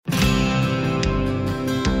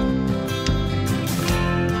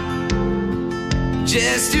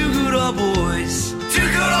Just two good old boys. Two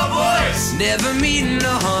good old boys. Never meeting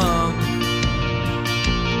no harm.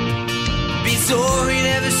 Been sorry,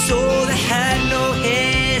 never saw they had no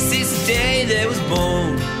hair since the day they was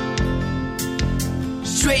born.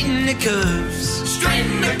 Straighten the curves.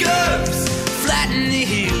 Straighten the curves. Flatten the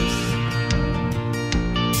heels.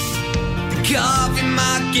 The coffee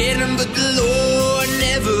might get them, but the Lord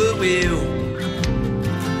never will.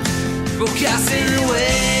 Broadcasting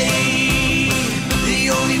away the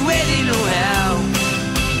only way they know how.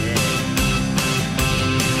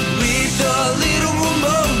 With a little more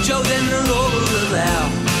mojo than the Lord will allow.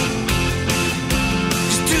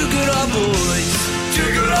 Just two good old boys. Two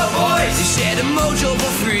good old boys. They share the mojo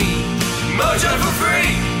for free. Mojo for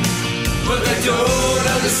free. But they don't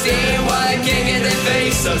understand why they can't get their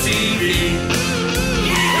face on TV.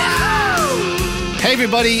 Hey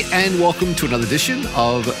everybody, and welcome to another edition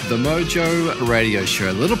of the Mojo Radio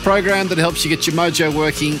Show, a little program that helps you get your mojo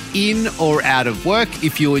working in or out of work.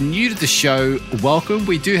 If you're new to the show, welcome.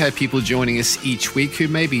 We do have people joining us each week who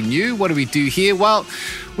may be new. What do we do here? Well,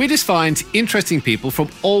 we just find interesting people from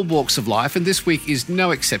all walks of life, and this week is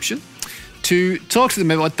no exception, to talk to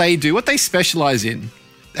them about what they do, what they specialize in.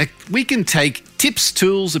 We can take tips,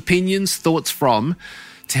 tools, opinions, thoughts from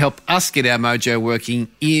to help us get our mojo working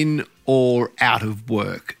in or out of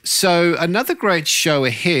work. So another great show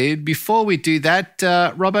ahead. Before we do that,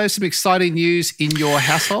 Robbo, some exciting news in your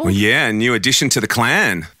household? Well, yeah, a new addition to the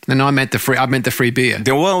clan. And I meant the free beer.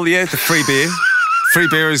 Well, yeah, the free beer. Free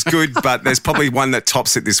beer is good, but there's probably one that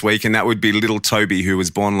tops it this week, and that would be little Toby, who was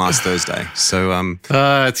born last Thursday. So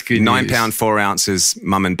that's good £9 news. 4 ounces,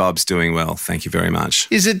 mum and bub's doing well. Thank you very much.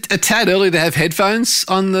 Is it a tad early to have headphones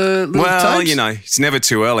on the little Well, toes? you know, it's never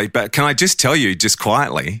too early, but can I just tell you, just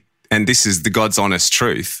quietly, and this is the God's honest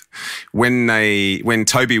truth, when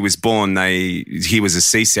Toby was born, he was a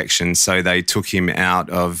C-section, so they took him out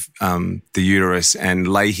of the uterus and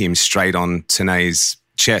lay him straight on Tanae's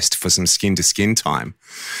chest for some skin-to-skin time.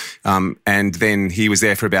 And then he was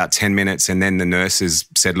there for about 10 minutes, and then the nurses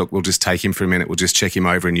said, look, we'll just take him for a minute, we'll just check him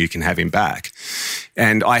over and you can have him back.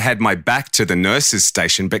 And I had my back to the nurses'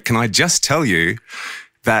 station, but can I just tell you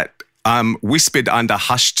that whispered under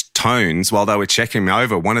hushed tones while they were checking me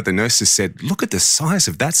over, one of the nurses said, look at the size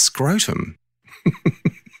of that scrotum.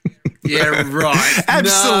 Yeah, right.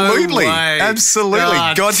 Absolutely. No way. Absolutely.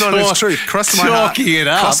 God's honest truth. Cross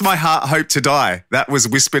my heart, hope to die. That was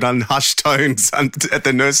whispered on hushed tones at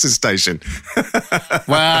the nurse's station.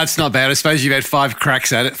 Well, it's not bad. I suppose you've had 5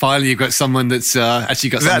 cracks at it. Finally, you've got someone that's actually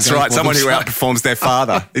got something. That's right. Someone who outperforms their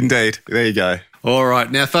father. Indeed. There you go. All right.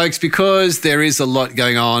 Now, folks, because there is a lot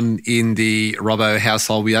going on in the Robbo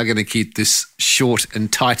household, we are going to keep this short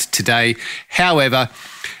and tight today. However,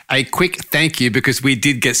 a quick thank you, because we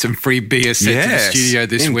did get some free beer sent to the studio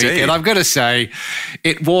this week. And I've got to say,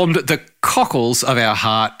 it warmed the cockles of our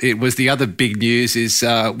heart. It was the other big news is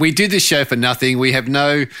we do this show for nothing. We have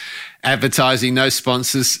no advertising, no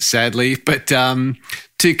sponsors, sadly. But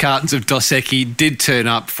 2 cartons of Dos Equis did turn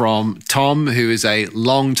up from Tom, who is a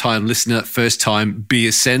long-time listener, first-time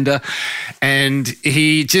beer sender. And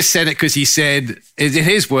he just said it because he said, in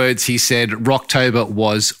his words, he said, Rocktober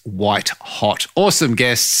was white hot. Awesome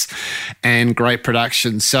guests and great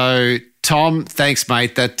production. So, Tom, thanks,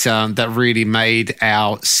 mate. That really made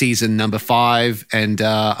our season number 5, and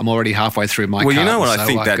I'm already halfway through my Well, you know what I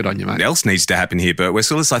think good on you, mate. else needs to happen here, Bert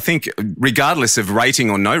Wessels? I think regardless of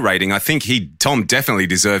rating or no rating, I think Tom definitely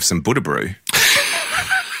deserves some Buddha Brew.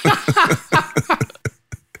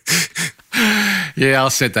 Yeah, I'll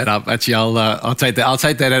set that up. Actually, I'll take that. I'll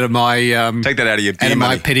take that out of my take that out of your beer out of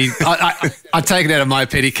money. my petty. I take it out of my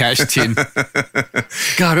petty cash tin.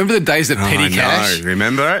 God, remember the days of petty cash? No,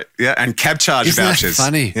 remember it? Yeah, and cab charge Isn't vouchers. That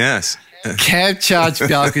funny? Yes. Cab charge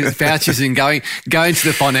vouchers and going to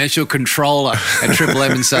the financial controller at Triple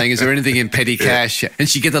M and saying, "Is there anything in petty cash?" And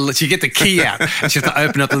she get the key out and she has to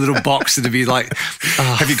open up the little box and to be like,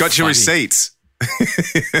 oh, "Have you got your receipts?"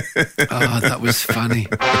 Oh, that was funny.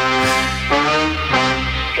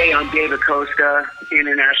 Hey, I'm David Costa,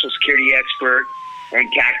 international security expert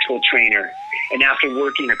and tactical trainer. And after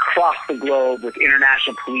working across the globe with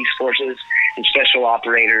international police forces and special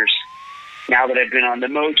operators, now that I've been on the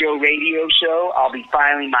Mojo radio show, I'll be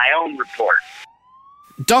filing my own report.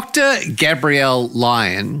 Dr. Gabrielle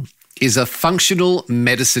Lyon is a functional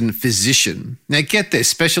medicine physician. Now, get this,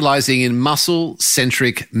 specializing in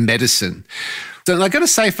muscle-centric medicine. So I've got to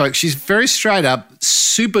say, folks, she's very straight up,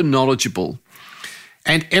 super knowledgeable.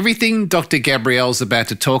 And everything Dr. Gabrielle's about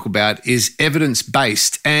to talk about is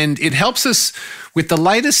evidence-based, and it helps us with the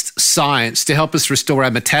latest science to help us restore our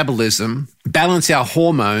metabolism, balance our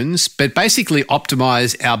hormones, but basically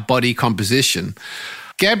optimize our body composition.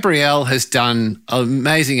 Gabrielle has done an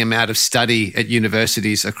amazing amount of study at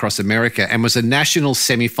universities across America and was a national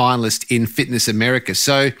semi-finalist in Fitness America.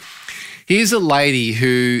 So here's a lady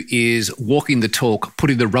who is walking the talk,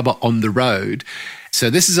 putting the rubber on the road. So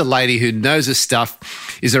this is a lady who knows her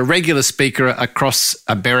stuff, is a regular speaker across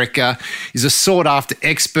America, is a sought-after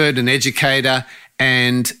expert and educator,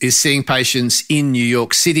 and is seeing patients in New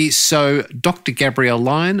York City. So Dr. Gabrielle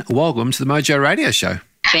Lyon, welcome to the Mojo Radio Show.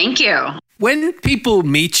 Thank you. When people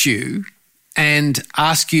meet you and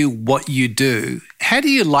ask you what you do, how do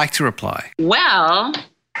you like to reply? Well,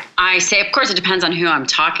 I say, of course, it depends on who I'm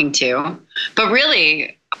talking to. But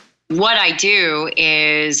really, what I do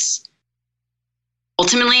is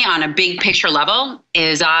ultimately, on a big picture level,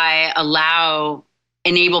 is I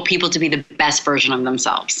enable people to be the best version of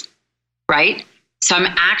themselves, right? So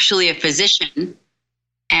I'm actually a physician,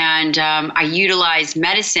 and I utilize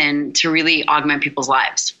medicine to really augment people's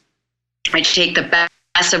lives. I take the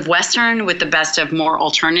best of Western with the best of more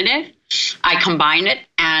alternative. I combine it,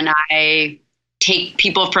 and I take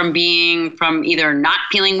people from either not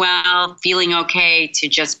feeling well, feeling okay, to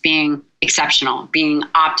just being exceptional, being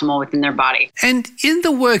optimal within their body. And in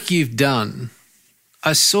the work you've done,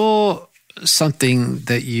 I saw something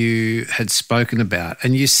that you had spoken about,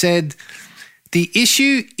 and you said the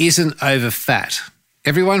issue isn't over fat.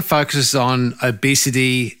 Everyone focuses on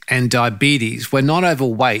obesity and diabetes. We're not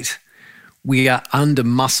overweight. We are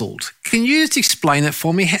under-muscled. Can you just explain it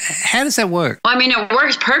for me? How does that work? Well, I mean, it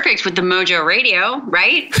works perfect with the Mojo Radio,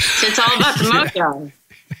 right? So it's all about the Mojo.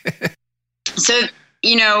 So,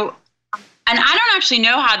 and I don't actually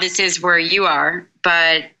know how this is where you are,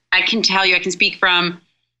 but I can tell you, I can speak from,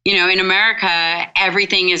 in America,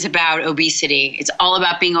 everything is about obesity. It's all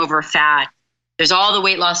about being over fat. There's all the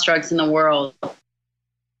weight loss drugs in the world.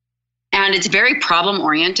 And it's very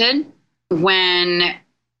problem-oriented when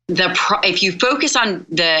if you focus on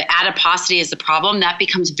the adiposity as the problem, that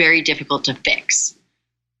becomes very difficult to fix.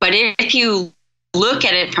 But if you look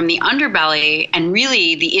at it from the underbelly, and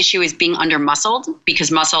really the issue is being under-muscled,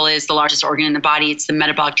 because muscle is the largest organ in the body. It's the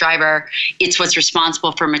metabolic driver. It's what's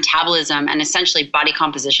responsible for metabolism and essentially body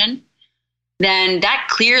composition. Then that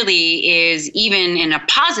clearly is, even in a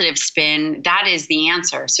positive spin, that is the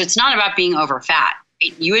answer. So it's not about being over fat.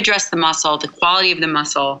 You address the muscle, the quality of the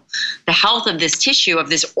muscle, the health of this tissue, of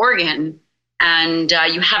this organ, and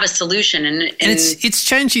you have a solution. And it's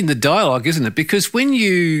changing the dialogue, isn't it? Because when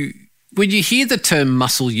you hear the term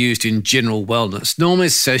muscle used in general wellness, normally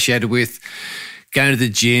it's associated with going to the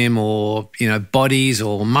gym or, bodies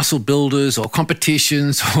or muscle builders or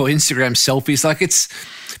competitions or Instagram selfies. Like,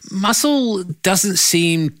 muscle doesn't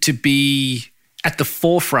seem to be at the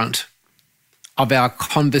forefront of our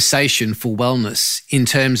conversation for wellness in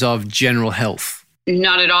terms of general health.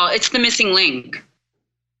 Not at all. It's the missing link.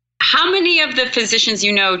 How many of the physicians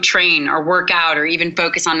train or work out or even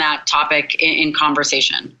focus on that topic in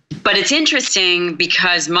conversation? But it's interesting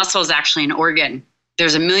because muscle is actually an organ.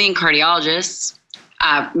 There's 1 million cardiologists.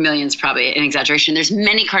 Million's probably an exaggeration. There's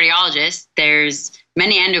many cardiologists. There's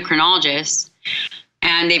many endocrinologists.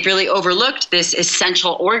 And they've really overlooked this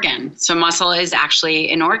essential organ. So muscle is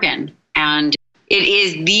actually an organ. And it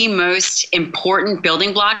is the most important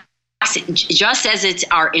building block, just as it's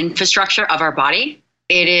our infrastructure of our body.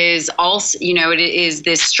 It is also, it is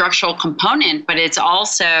this structural component, but it's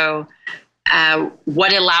also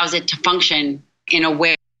what allows it to function in a way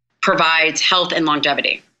that provides health and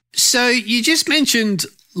longevity. So you just mentioned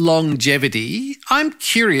longevity. I'm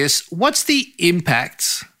curious, what's the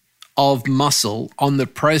impact of muscle on the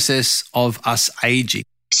process of us aging?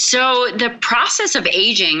 So the process of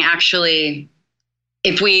aging, actually,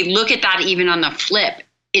 if we look at that even on the flip,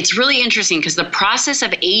 it's really interesting because the process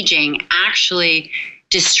of aging actually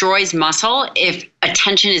destroys muscle if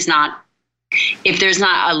there's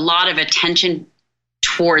not a lot of attention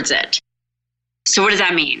towards it. So what does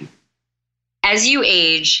that mean? As you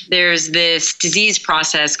age, there's this disease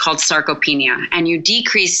process called sarcopenia, and you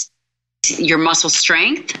decrease your muscle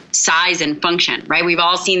strength, size, and function, right? We've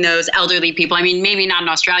all seen those elderly people. I mean, maybe not in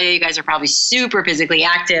Australia. You guys are probably super physically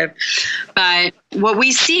active. But what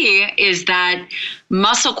we see is that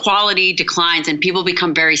muscle quality declines and people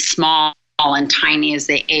become very small and tiny as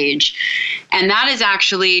they age. And that is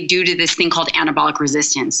actually due to this thing called anabolic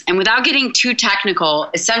resistance. And without getting too technical,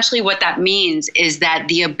 essentially what that means is that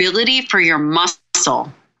the ability for your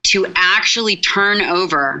muscle to actually turn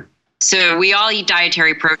over. So we all eat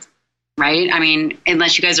dietary protein, right? I mean,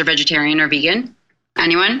 unless you guys are vegetarian or vegan.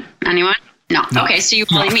 Anyone? No. Okay, so you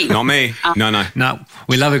only me. Not me. No. No,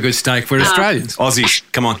 we love a good steak. We're Australians. Aussies,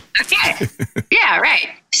 come on. Okay. Yeah, right.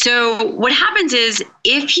 So what happens is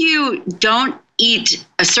if you don't eat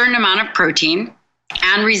a certain amount of protein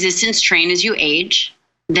and resistance train as you age,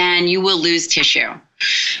 then you will lose tissue.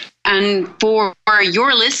 And for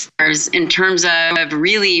your listeners, in terms of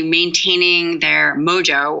really maintaining their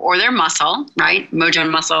mojo or their muscle, right? Mojo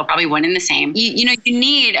and muscle are probably one and the same. You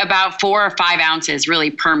need about 4 or 5 ounces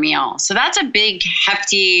really per meal. So that's a big,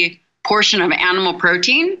 hefty portion of animal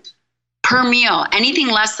protein per meal. Anything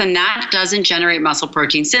less than that doesn't generate muscle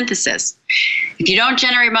protein synthesis. If you don't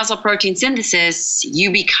generate muscle protein synthesis,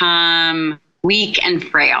 you become weak and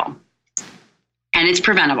frail. And it's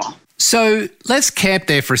preventable. So let's camp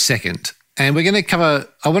there for a second. And we're going to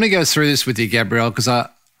I want to go through this with you, Gabrielle, because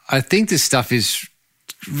I think this stuff is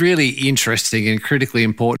really interesting and critically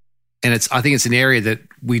important. And I think it's an area that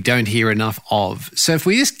we don't hear enough of. So if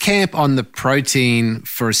we just camp on the protein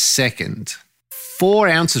for a second, 4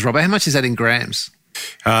 ounces, Robert, how much is that in grams?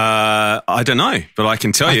 I don't know, but I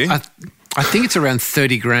can tell you. I think it's around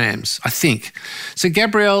 30 grams, I think. So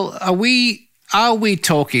Gabrielle, are we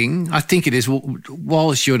talking, I think it is,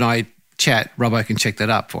 whilst you and I chat, Robbo can check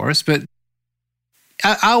that up for us, but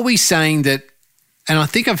are we saying that, and I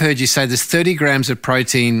think I've heard you say there's 30 grams of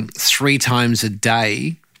protein 3 times a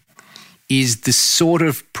day is the sort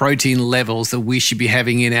of protein levels that we should be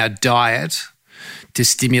having in our diet to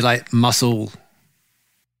stimulate muscle?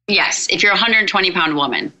 Yes, if you're a 120-pound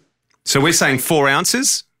woman. So we're saying 4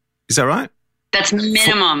 ounces? Is that right? That's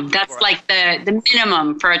minimum. That's like the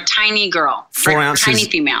minimum for a tiny girl. 4 ounces tiny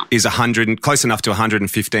female is 100, close enough to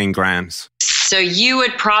 115 grams. So you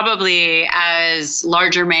would probably, as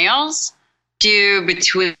larger males, do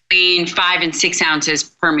between 5 and 6 ounces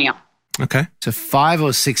per meal. Okay. So 5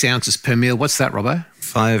 or 6 ounces per meal. What's that, Robbo?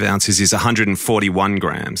 5 ounces is 141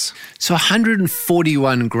 grams. So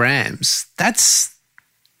 141 grams. That's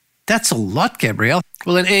a lot, Gabrielle.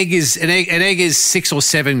 Well, an egg is 6 or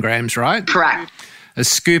 7 grams, right? Correct. A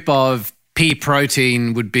scoop of pea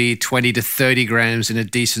protein would be 20 to 30 grams in a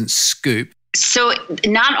decent scoop. So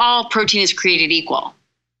not all protein is created equal.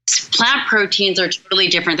 Plant proteins are totally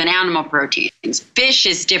different than animal proteins. Fish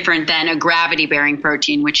is different than a gravity-bearing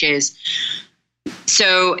protein, which is,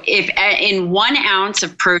 so if in 1 ounce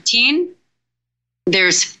of protein,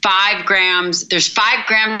 there's 5 grams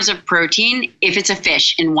of protein if it's a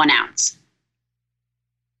fish in 1 ounce.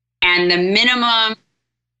 And the minimum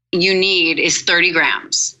you need is 30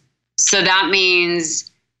 grams. So that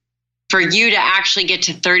means for you to actually get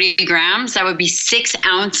to 30 grams, that would be 6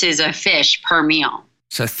 ounces of fish per meal.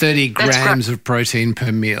 So 30 grams of protein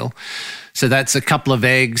per meal. So that's a couple of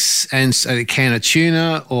eggs and a can of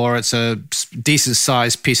tuna, or it's a decent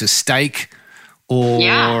sized piece of steak,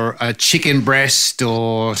 or a chicken breast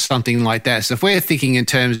or something like that. So if we're thinking in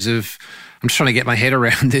terms of, I'm just trying to get my head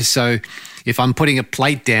around this. So if I'm putting a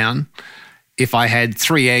plate down, if I had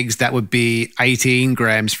 3 eggs, that would be 18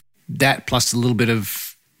 grams. That plus a little bit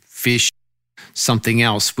of fish, something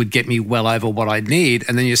else would get me well over what I'd need.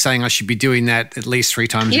 And then you're saying I should be doing that at least 3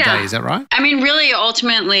 times a day. Is that right? I mean, really,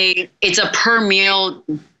 ultimately, it's a per meal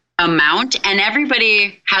amount, and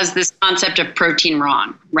everybody has this concept of protein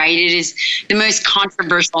wrong, right? It is the most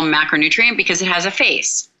controversial macronutrient because it has a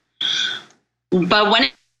face. But when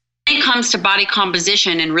it comes to body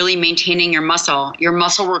composition and really maintaining your muscle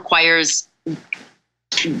requires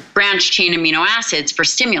branched chain amino acids for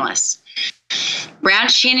stimulus.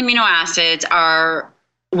 Branched chain amino acids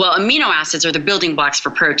amino acids are the building blocks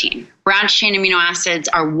for protein. Branched chain amino acids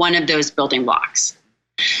are one of those building blocks.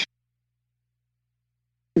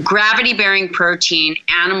 Gravity-bearing protein,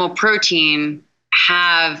 animal protein,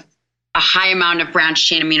 have a high amount of branched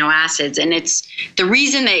chain amino acids. And it's the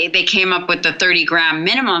reason they came up with the 30-gram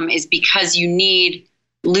minimum is because you need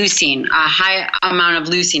leucine, a high amount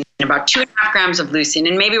of leucine, about 2.5 grams of leucine.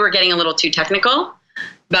 And maybe we're getting a little too technical,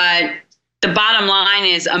 but the bottom line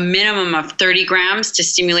is a minimum of 30 grams to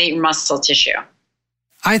stimulate muscle tissue.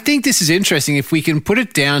 I think this is interesting if we can put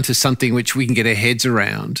it down to something which we can get our heads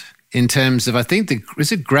around in terms of, I think,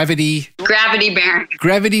 is it gravity? Gravity-bearing.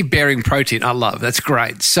 Gravity-bearing protein. I love. That's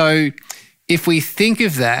great. So if we think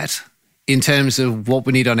of that in terms of what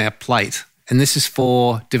we need on our plate, and this is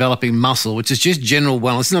for developing muscle, which is just general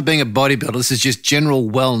wellness. It's not being a bodybuilder. This is just general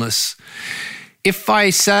wellness. If I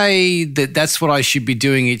say that that's what I should be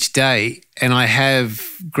doing each day and I have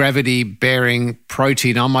gravity-bearing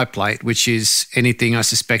protein on my plate, which is anything I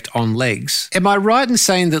suspect on legs, am I right in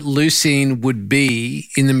saying that leucine would be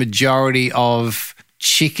in the majority of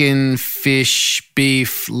chicken, fish,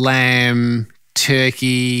 beef, lamb,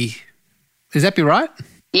 turkey? Does that be right?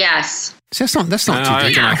 Yes. So that's not too I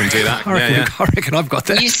deep. reckon I can do that. I reckon I've got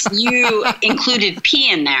that. You included pea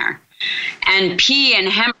in there. And pea and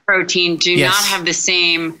hemp protein do Yes. not have the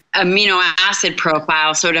same amino acid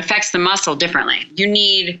profile, so it affects the muscle differently. You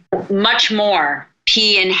need much more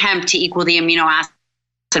pea and hemp to equal the amino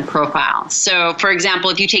acid profile. So, for example,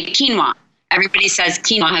 if you take quinoa, everybody says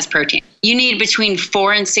quinoa has protein. You need between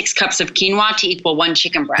 4 and 6 cups of quinoa to equal 1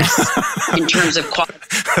 chicken breast in terms of quality.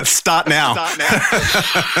 Start now.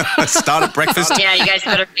 Start at breakfast. Yeah, you guys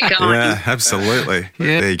better get going. Yeah, absolutely.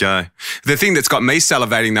 Yeah. There you go. The thing that's got me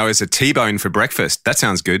salivating, though, is a T-bone for breakfast. That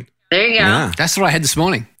sounds good. There you go. Yeah. That's what I had this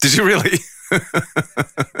morning. Did you really?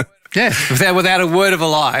 Yeah, without a word of a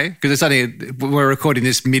lie, because we're recording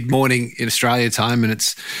this mid-morning in Australia time, and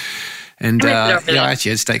I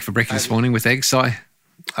actually had steak for breakfast this morning with eggs, so I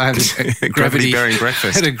have a Gravity-bearing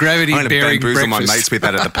breakfast. Had a gravity-bearing breakfast. I'm going to bamboozle my mates with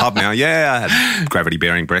that at the pub now. Yeah, I had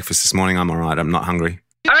gravity-bearing breakfast this morning. I'm all right. I'm not hungry.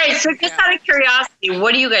 All right, so just out of curiosity,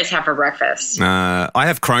 what do you guys have for breakfast? I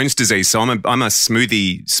have Crohn's disease, so I'm a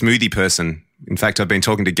smoothie person. In fact, I've been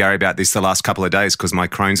talking to Gary about this the last couple of days because my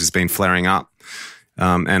Crohn's has been flaring up.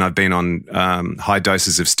 And I've been on high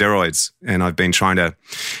doses of steroids, and I've been trying to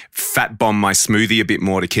fat bomb my smoothie a bit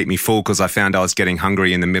more to keep me full because I found I was getting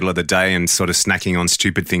hungry in the middle of the day and sort of snacking on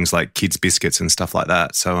stupid things like kids' biscuits and stuff like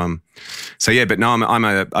that. So yeah, but no, I'm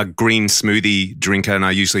a green smoothie drinker, and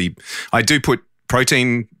I do put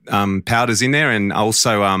protein powders in there, and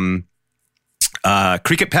also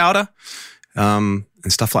cricket powder and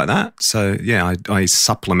stuff like that. So yeah, I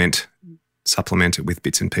supplement it with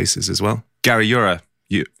bits and pieces as well. Gary, you're a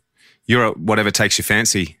whatever takes your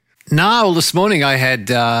fancy. No, well, this morning I had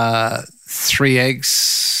 3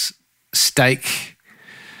 eggs, steak,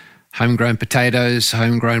 homegrown potatoes,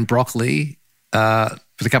 homegrown broccoli,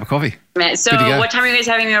 with a cup of coffee. So what time are you guys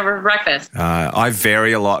having me over for breakfast? I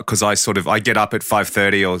vary a lot because I get up at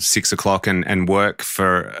 5:30 or 6 o'clock and work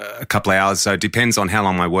for a couple of hours. So it depends on how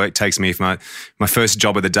long my work takes me. If my first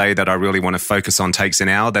job of the day that I really want to focus on takes an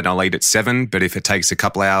hour, then I'll eat at 7. But if it takes a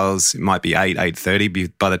couple of hours, it might be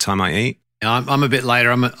 8:30 by the time I eat. I'm a bit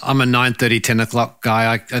later. I'm a 9:30, 10 o'clock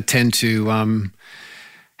guy. I tend to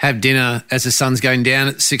have dinner as the sun's going down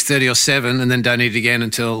at 6:30 or 7 and then don't eat again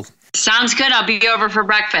until... Sounds good. I'll be over for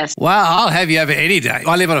breakfast. Well, I'll have you over any day.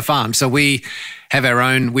 I live on a farm, so we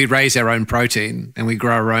raise our own protein and we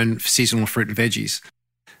grow our own seasonal fruit and veggies.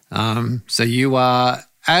 So you are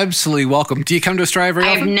absolutely welcome. Do you come to Australia very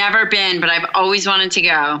often? I've never been, but I've always wanted to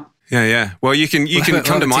go. Yeah. Well, you can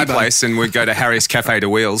come to my T-bone. place and we'd go to Harry's Cafe de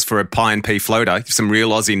Wheels for a pie and pea floater, some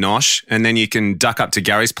real Aussie nosh, and then you can duck up to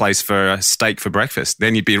Gary's place for a steak for breakfast.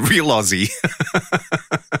 Then you'd be a real Aussie.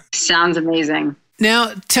 Sounds amazing.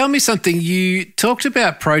 Now, tell me something. You talked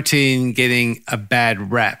about protein getting a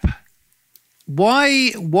bad rap.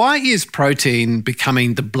 Why is protein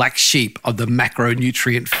becoming the black sheep of the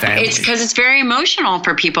macronutrient family? It's because it's very emotional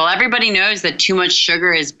for people. Everybody knows that too much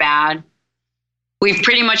sugar is bad. We've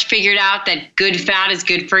pretty much figured out that good fat is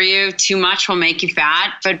good for you. Too much will make you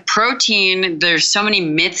fat. But protein, there's so many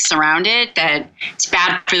myths around it that it's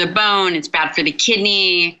bad for the bone, it's bad for the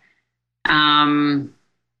kidney,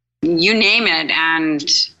 you name it. And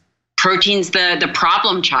protein's the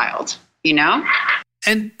problem child, you know?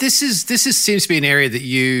 And this seems to be an area that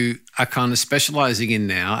you are kind of specializing in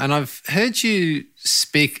now. And I've heard you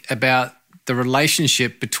speak about the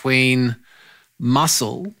relationship between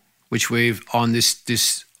muscle, which we've on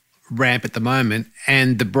this ramp at the moment,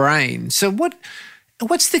 and the brain. So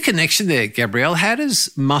what's the connection there, Gabrielle? How does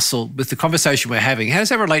muscle, with the conversation we're having, how does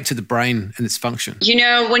that relate to the brain and its function? You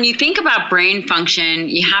know, when you think about brain function,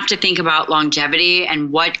 you have to think about longevity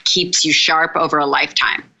and what keeps you sharp over a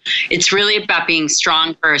lifetime. It's really about being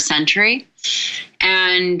strong for a century.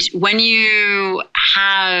 And when you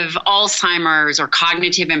have Alzheimer's or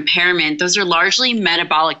cognitive impairment, those are largely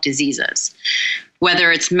metabolic diseases.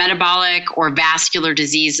 Whether it's metabolic or vascular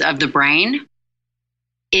disease of the brain,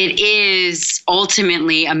 it is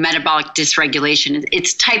ultimately a metabolic dysregulation.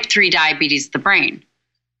 It's type 3 diabetes of the brain.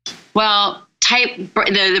 Well,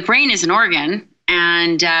 the brain is an organ,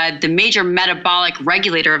 and the major metabolic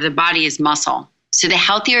regulator of the body is muscle. So the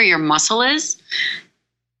healthier your muscle is,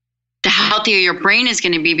 the healthier your brain is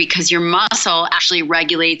going to be, because your muscle actually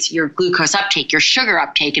regulates your glucose uptake, your sugar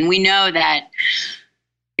uptake. And we know that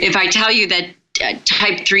if I tell you that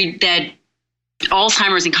type 3, that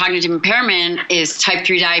Alzheimer's and cognitive impairment is type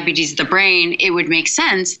 3 diabetes of the brain, it would make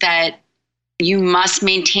sense that you must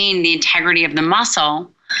maintain the integrity of the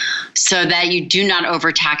muscle so that you do not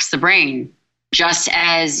overtax the brain, just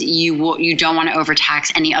as you don't want to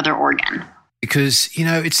overtax any other organ. Because,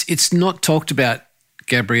 it's not talked about,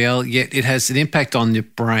 Gabrielle, yet it has an impact on your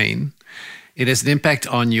brain. It has an impact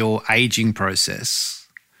on your aging process.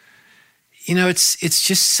 You know, it's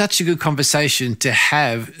just such a good conversation to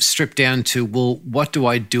have stripped down to, well, what do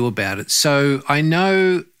I do about it? So I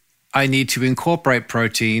know I need to incorporate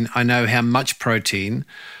protein. I know how much protein.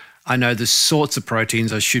 I know the sorts of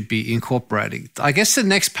proteins I should be incorporating. I guess the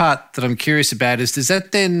next part that I'm curious about is, does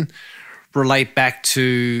that then relate back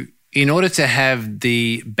to, in order to have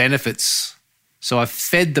the benefits, so I've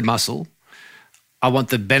fed the muscle, I want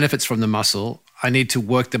the benefits from the muscle, I need to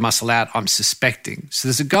work the muscle out, I'm suspecting. So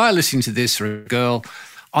there's a guy listening to this, or a girl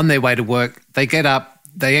on their way to work, they get up,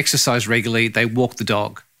 they exercise regularly, they walk the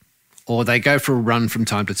dog, or they go for a run from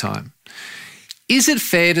time to time. Is it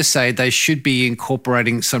fair to say they should be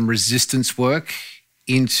incorporating some resistance work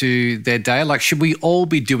into their day? Like, should we all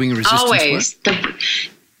be doing resistance Always.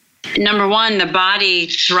 work? Number one, the body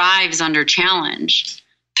thrives under challenge,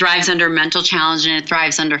 thrives under mental challenge, and it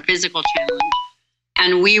thrives under physical challenge.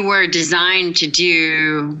 And we were designed to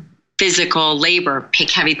do physical labor, pick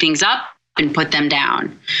heavy things up and put them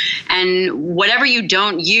down. And whatever you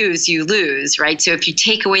don't use, you lose, right? So if you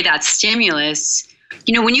take away that stimulus,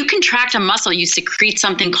 you know, when you contract a muscle, you secrete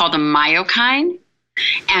something called a myokine.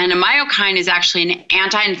 And a myokine is actually an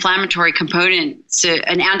anti-inflammatory component, so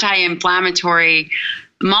an anti-inflammatory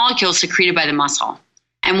molecule secreted by the muscle.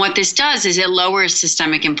 And what this does is it lowers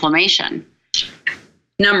systemic inflammation.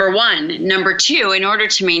 Number one. Number two, in order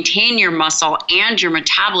to maintain your muscle and your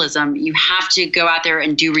metabolism, you have to go out there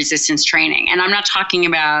and do resistance training. And I'm not talking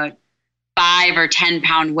about 5 or 10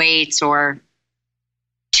 pound weights or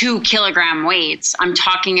 2 kilogram weights. I'm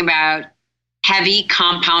talking about heavy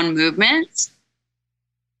compound movements.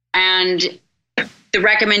 And the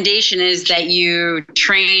recommendation is that you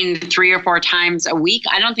train 3 or 4 times a week.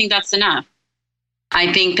 I don't think that's enough.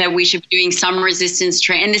 I think that we should be doing some resistance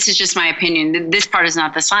training. And this is just my opinion. This part is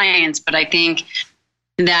not the science, but I think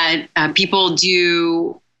that people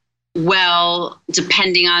do well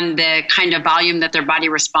depending on the kind of volume that their body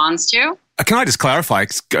responds to. Can I just clarify?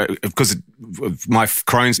 Because my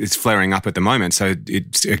Crohn's is flaring up at the moment. So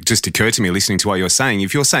it just occurred to me listening to what you're saying.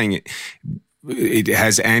 If you're saying it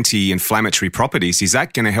has anti-inflammatory properties, is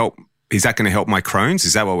that going to help? Is that going to help my Crohn's?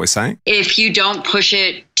 Is that what we're saying? If you don't push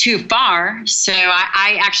it too far. So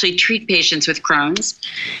I actually treat patients with Crohn's.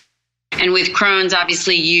 And with Crohn's,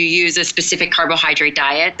 obviously, you use a specific carbohydrate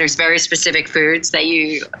diet. There's very specific foods that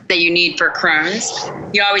you need for Crohn's.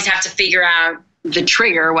 You always have to figure out the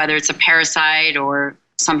trigger, whether it's a parasite or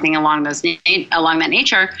something along that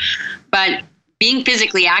nature. But being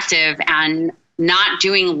physically active and not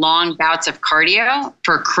doing long bouts of cardio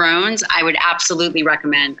for Crohn's, I would absolutely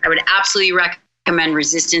recommend. I would absolutely recommend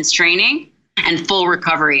resistance training and full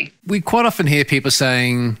recovery. We quite often hear people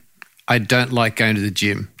saying, I don't like going to the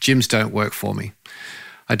gym. Gyms don't work for me.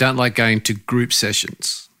 I don't like going to group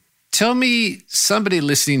sessions. Tell me, somebody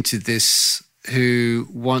listening to this who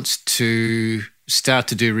wants to start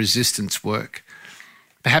to do resistance work,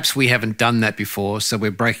 perhaps we haven't done that before, so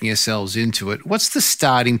we're breaking ourselves into it. What's the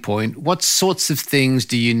starting point? What sorts of things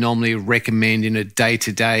do you normally recommend in a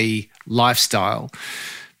day-to-day lifestyle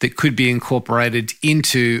that could be incorporated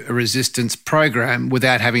into a resistance program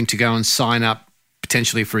without having to go and sign up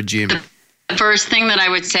potentially for a gym? The first thing that I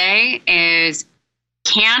would say is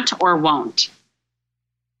can't or won't.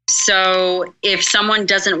 So if someone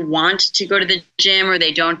doesn't want to go to the gym or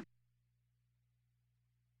they don't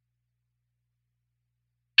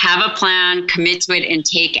have a plan, commit to it, and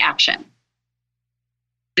take action.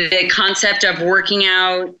 The concept of working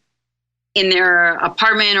out in their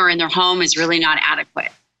apartment or in their home is really not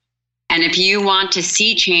adequate. And if you want to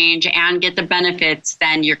see change and get the benefits,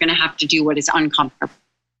 then you're going to have to do what is uncomfortable.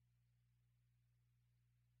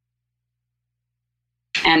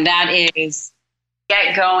 And that is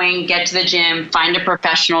get going, get to the gym, find a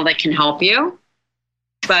professional that can help you.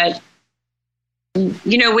 But,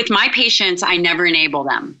 you know, with my patients, I never enable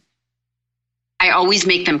them. I always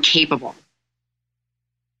make them capable.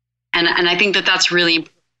 And I think that that's really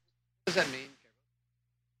important. What does that mean?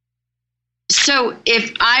 So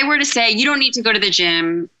if I were to say, you don't need to go to the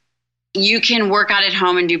gym, you can work out at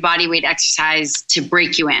home and do body weight exercise to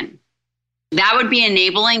break you in. That would be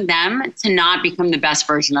enabling them to not become the best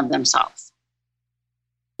version of themselves.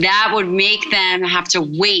 That would make them have to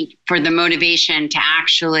wait for the motivation to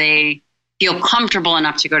actually feel comfortable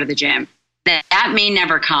enough to go to the gym. That may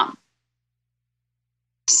never come.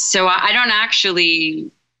 So I don't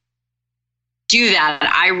actually do that.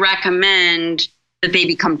 I recommend that they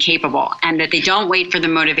become capable and that they don't wait for the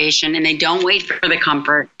motivation and they don't wait for the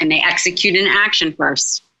comfort and they execute an action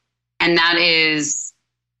first. And that is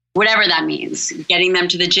whatever that means, getting them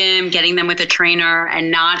to the gym, getting them with a trainer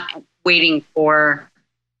and not waiting for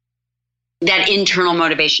that internal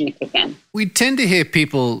motivation to kick in. We tend to hear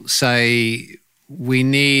people say we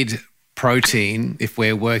need protein if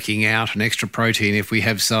we're working out, and extra protein if we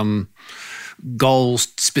have some goals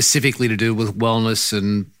specifically to do with wellness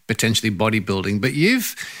and potentially bodybuilding. But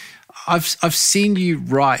I've seen you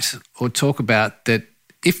write or talk about that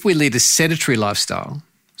if we lead a sedentary lifestyle,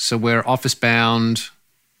 so we're office bound,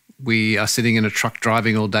 we are sitting in a truck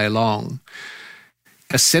driving all day long,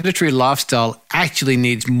 a sedentary lifestyle actually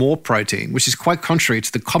needs more protein, which is quite contrary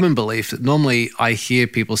to the common belief that normally I hear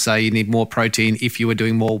people say you need more protein if you are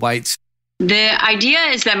doing more weights. The idea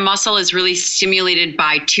is that muscle is really stimulated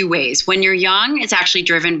by two ways. When you're young, it's actually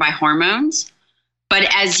driven by hormones. But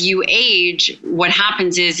as you age, what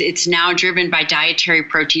happens is it's now driven by dietary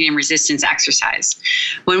protein and resistance exercise.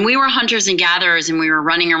 When we were hunters and gatherers and we were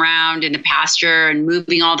running around in the pasture and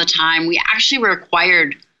moving all the time, we actually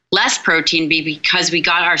required less protein because we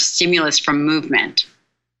got our stimulus from movement.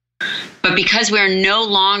 But because we're no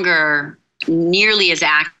longer nearly as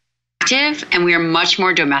active and we are much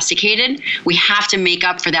more domesticated, we have to make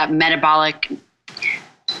up for that metabolic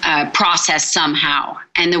process somehow.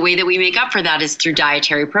 And the way that we make up for that is through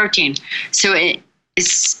dietary protein. So in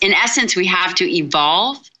essence, we have to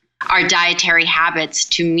evolve our dietary habits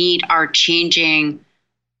to meet our changing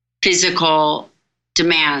physical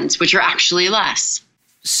demands, which are actually less.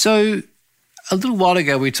 So a little while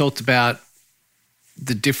ago, we talked about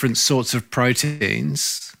the different sorts of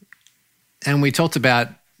proteins, and we talked about,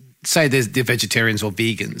 say, there's the vegetarians or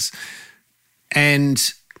vegans,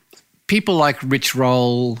 and people like Rich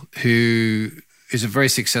Roll, who is a very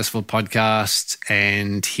successful podcast,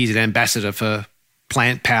 and he's an ambassador for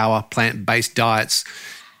plant power, plant-based diets.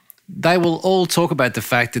 They will all talk about the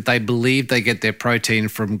fact that they believe they get their protein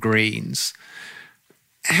from greens.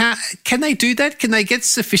 How can they do that? Can they get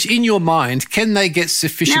sufficient, in your mind, can they get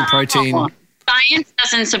sufficient protein? Science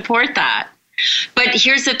doesn't support that. But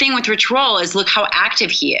here's the thing with Rich Roll is look how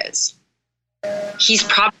active he is. He's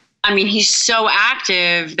so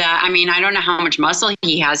active that, I don't know how much muscle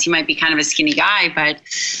he has. He might be kind of a skinny guy, but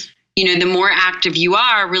the more active you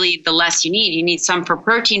are, really the less you need. You need some for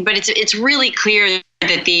protein, but it's really clear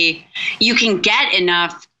that you can get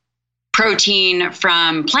enough protein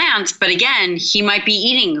from plants, but again, he might be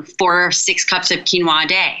eating 4 or 6 cups of quinoa a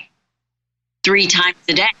day, 3 times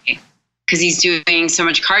a day, because he's doing so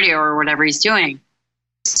much cardio or whatever he's doing.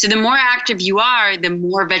 So the more active you are, the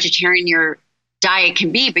more vegetarian your diet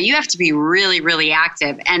can be, but you have to be really, really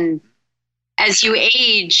active. And as you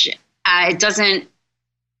age, it doesn't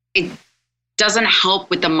help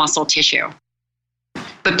with the muscle tissue.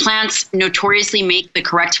 But plants notoriously make the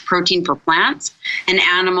correct protein for plants, and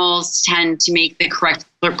animals tend to make the correct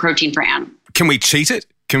protein for animals. Can we cheat it?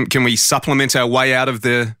 Can we supplement our way out of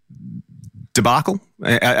the debacle?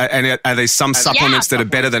 And are there some supplements that are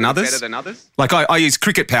better than others? Like I use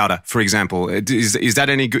cricket powder, for example. Is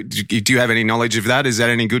that any good? Do you have any knowledge of that? Is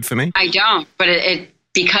that any good for me? I don't, but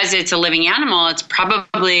because it's a living animal, it's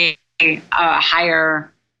probably a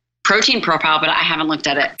higher protein profile, but I haven't looked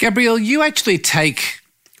at it. Gabrielle, you actually take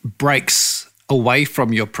breaks away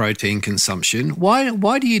from your protein consumption.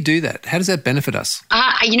 Why do you do that? How does that benefit us?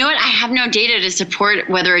 You know what? I have no data to support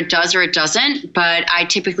whether it does or it doesn't, but I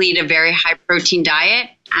typically eat a very high protein diet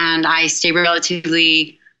and I stay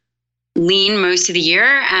relatively lean most of the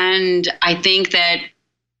year. And I think that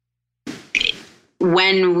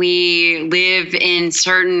when we live in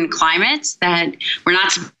certain climates that we're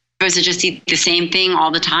not supposed to just eat the same thing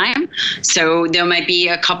all the time. So there might be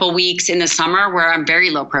a couple weeks in the summer where I'm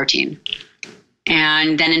very low protein.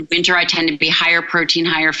 And then in winter, I tend to be higher protein,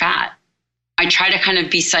 higher fat. I try to kind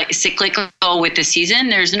of be cyclical with the season.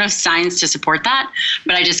 There's no science to support that,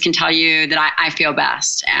 but I just can tell you that I feel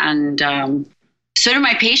best. And so do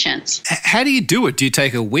my patients. How do you do it? Do you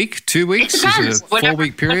take a week, 2 weeks? It depends. Is it a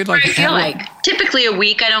 4-week period? I feel like typically a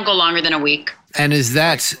week. I don't go longer than a week. And is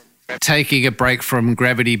that taking a break from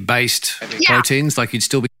gravity-based proteins? Like you'd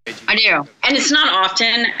still be... I do. And it's not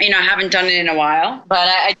often, I haven't done it in a while, but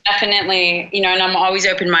I definitely, and I'm always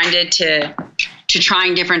open-minded to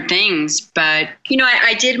trying different things. But,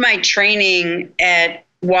 I did my training at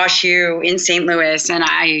WashU in St. Louis, and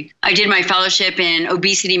I did my fellowship in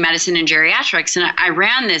obesity medicine and geriatrics, and I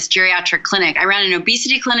ran this geriatric clinic. I ran an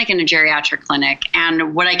obesity clinic and a geriatric clinic.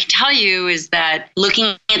 And what I can tell you is that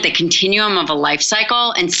looking at the continuum of a life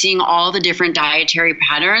cycle and seeing all the different dietary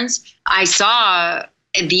patterns, I saw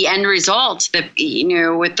the end result that,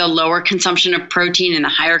 with the lower consumption of protein and the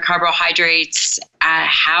higher carbohydrates,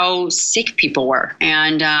 how sick people were.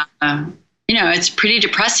 And, it's pretty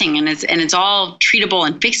depressing, and it's all treatable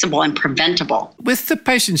and fixable and preventable. With the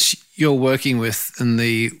patients you're working with and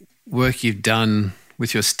the work you've done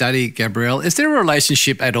with your study, Gabrielle. Is there a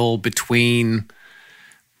relationship at all between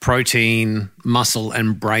protein, muscle,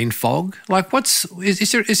 and brain fog? Like,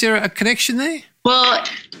 is there a connection there? Well,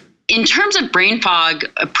 in terms of brain fog,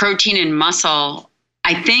 protein and muscle,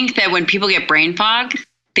 I think that when people get brain fog,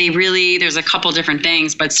 there's a couple different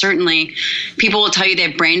things, but certainly people will tell you they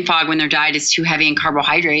have brain fog when their diet is too heavy in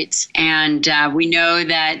carbohydrates. And we know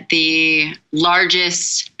that the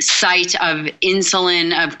largest site of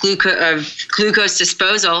glucose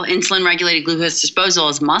disposal, insulin-regulated glucose disposal,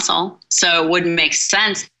 is muscle. So it wouldn't make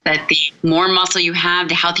sense that the more muscle you have,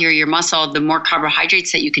 the healthier your muscle, the more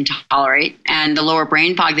carbohydrates that you can tolerate, and the lower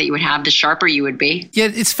brain fog that you would have, the sharper you would be. Yeah,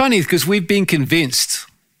 it's funny because we've been convinced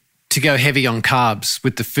to go heavy on carbs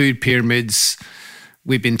with the food pyramids.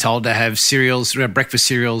 We've been told to have breakfast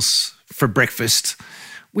cereals for breakfast.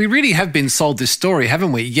 We really have been sold this story,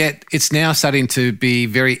 haven't we? Yet it's now starting to be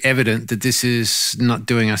very evident that this is not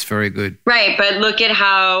doing us very good. Right, but look at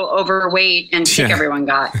how overweight and sick everyone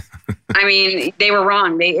got. I mean, they were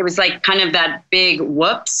wrong. It was like kind of that big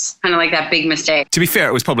whoops, kind of like that big mistake. To be fair,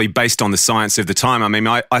 it was probably based on the science of the time. I mean,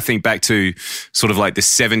 I think back to sort of like the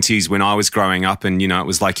 70s when I was growing up, and, it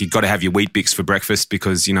was like you've got to have your Weet Bix for breakfast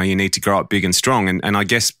because, you need to grow up big and strong. And I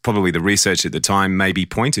guess probably the research at the time maybe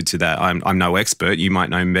pointed to that. I'm no expert. You might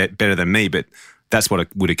know better than me, but that's what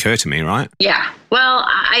would occur to me, right? Yeah. Well,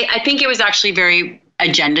 I think it was actually very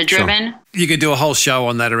agenda-driven. Sure. You could do a whole show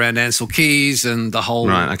on that around Ansel Keys and the whole...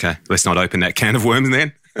 Right, okay. Let's not open that can of worms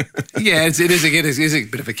then. Yeah, it is a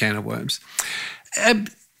bit of a can of worms.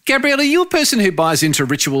 Gabrielle, are you a person who buys into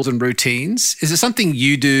rituals and routines? Is it something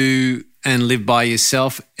you do and live by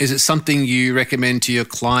yourself? Is it something you recommend to your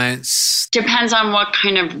clients? Depends on what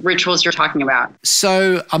kind of rituals you're talking about.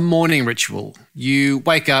 So a morning ritual. You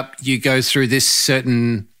wake up, you go through this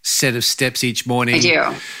certain set of steps each morning. I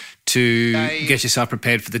do. To get yourself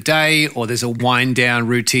prepared for the day, or there's a wind down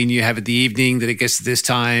routine you have at the evening that it gets to this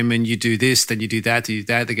time and you do this, then you do that,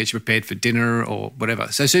 that gets you prepared for dinner or whatever.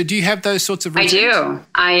 So do you have those sorts of routines?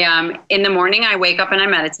 I do. In the morning, I wake up and I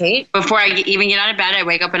meditate. Before I even get out of bed, I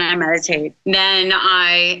wake up and I meditate. Then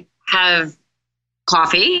I have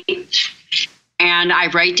coffee and I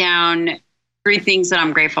write down 3 things that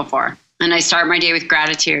I'm grateful for. And I start my day with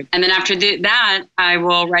gratitude. And then after that, I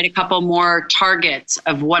will write a couple more targets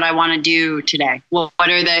of what I want to do today. Well,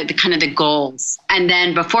 what are the kind of the goals? And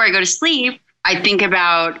then before I go to sleep, I think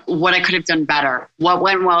about what I could have done better. What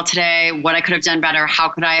went well today? What I could have done better? How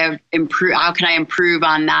could I improve? How can I improve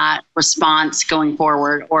on that response going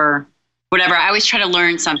forward, or whatever? I always try to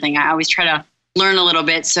learn something. I always try to learn a little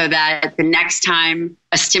bit so that the next time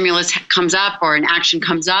a stimulus comes up or an action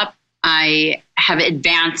comes up, I have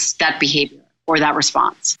advanced that behavior or that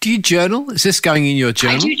response. Do you journal? Is this going in your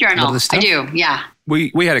journal? I do journal. I do, yeah.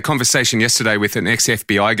 We had a conversation yesterday with an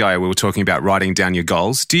ex-FBI guy. We were talking about writing down your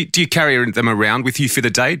goals. Do you carry them around with you for the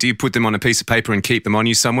day? Do you put them on a piece of paper and keep them on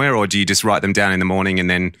you somewhere, or do you just write them down in the morning and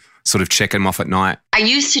then sort of check them off at night? I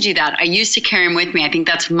used to do that. I used to carry them with me. I think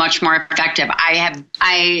that's much more effective.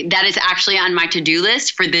 That is actually on my to-do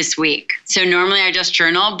list for this week. So normally I just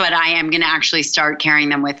journal, but I am going to actually start carrying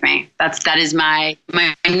them with me. That is my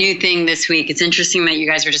new thing this week. It's interesting that you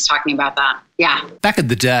guys were just talking about that. Yeah. Back in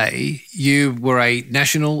the day, you were a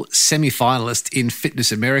national semi-finalist in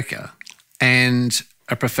Fitness America and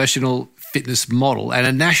a professional fitness model and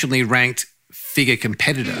a nationally ranked figure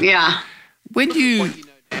competitor. Yeah. When you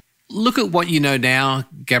look at what you know now,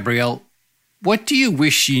 Gabrielle, what do you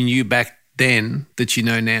wish you knew back then that you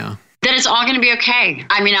know now? That it's all going to be okay.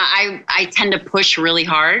 I mean, I tend to push really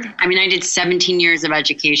hard. I mean, I did 17 years of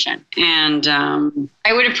education, and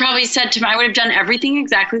I would have probably I would have done everything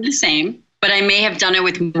exactly the same, but I may have done it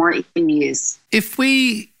with more ease. If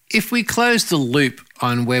we close the loop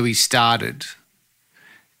on where we started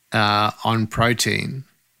on protein,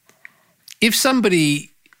 if somebody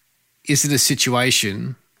is in a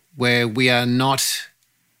situation where we are not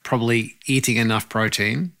probably eating enough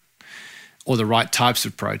protein or the right types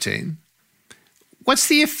of protein, what's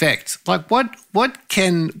the effect? Like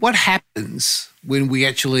what happens when we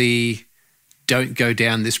actually don't go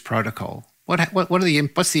down this protocol?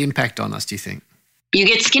 What's the impact on us, do you think? You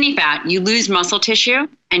get skinny fat, you lose muscle tissue,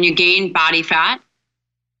 and you gain body fat.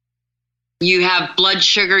 You have blood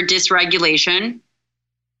sugar dysregulation,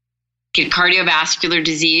 get cardiovascular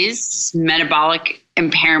disease, metabolic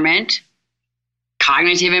impairment,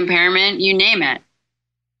 cognitive impairment, you name it.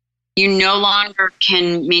 You no longer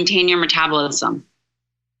can maintain your metabolism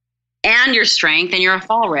and your strength, and you're a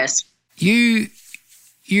fall risk. You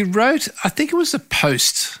wrote, I think it was a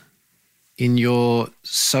post in your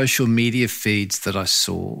social media feeds that I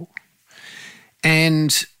saw,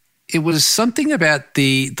 and it was something about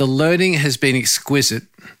the learning has been exquisite,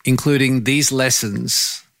 including these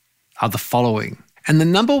lessons are the following. And the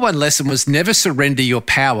number one lesson was never surrender your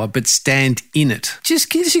power, but stand in it. Can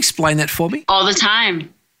you just explain that for me? All the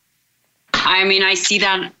time. I mean, I see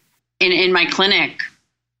that in my clinic.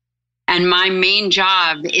 And my main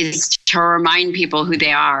job is to remind people who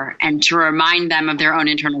they are and to remind them of their own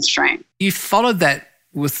internal strength. You followed that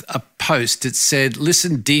with a post that said,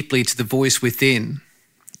 listen deeply to the voice within.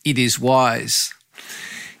 It is wise.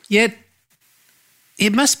 Yet,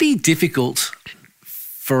 it must be difficult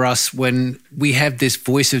for us when we have this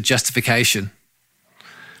voice of justification.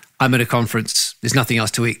 I'm at a conference. There's nothing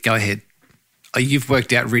else to eat. Go ahead. Oh, you've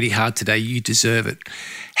worked out really hard today. You deserve it.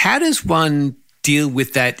 How does one deal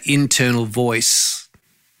with that internal voice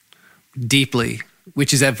deeply,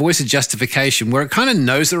 which is that voice of justification where it kind of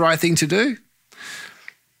knows the right thing to do,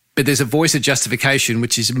 but there's a voice of justification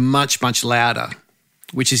which is much, much louder,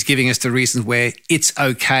 which is giving us the reasons where it's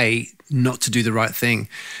okay not to do the right thing.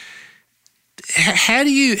 How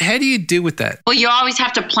do you deal with that? Well, you always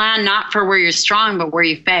have to plan not for where you're strong, but where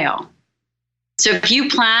you fail. So if you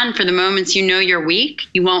plan for the moments you know you're weak,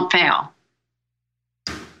 you won't fail.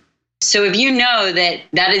 So if you know that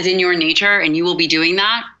that is in your nature and you will be doing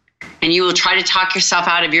that and you will try to talk yourself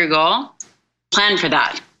out of your goal, plan for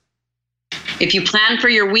that. If you plan for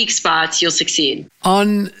your weak spots, you'll succeed.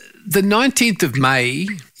 On the 19th of May,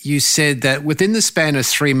 you said that within the span of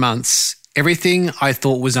 3 months, everything I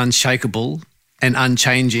thought was unshakable and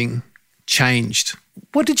unchanging changed.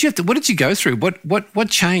 What did you go through? What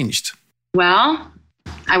changed? Well,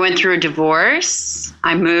 I went through a divorce.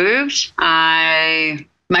 I moved.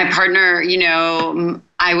 My partner,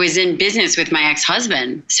 I was in business with my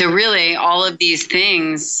ex-husband. So really all of these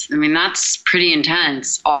things, I mean, that's pretty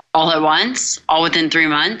intense. All at once, all within 3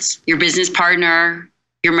 months. Your business partner,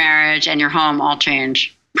 your marriage, and your home all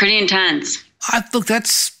change. Pretty intense. Look,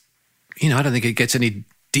 that's, I don't think it gets any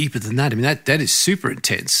deeper than that. I mean, that is super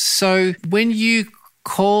intense. So when you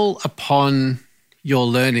call upon your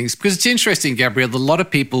learnings, because it's interesting, Gabrielle, a lot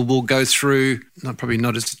of people will go through, probably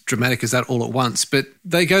not as dramatic as that all at once, but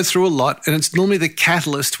they go through a lot, and it's normally the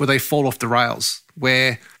catalyst where they fall off the rails,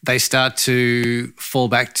 where they start to fall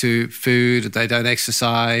back to food, they don't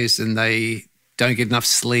exercise, and they don't get enough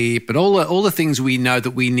sleep, and all the things we know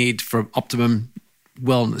that we need for optimum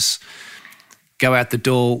wellness go out the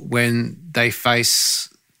door when they face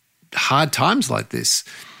hard times like this.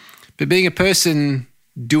 But being a person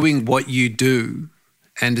doing what you do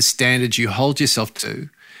and the standards you hold yourself to,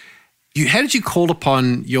 how did you call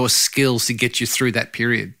upon your skills to get you through that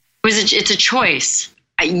period? It's a choice.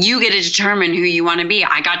 You get to determine who you want to be.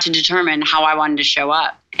 I got to determine how I wanted to show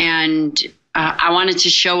up. And I wanted to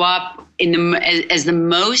show up as the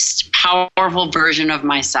most powerful version of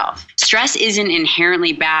myself. Stress isn't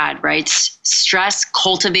inherently bad, right? Stress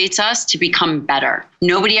cultivates us to become better.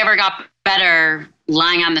 Nobody ever got better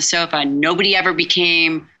lying on the sofa. Nobody ever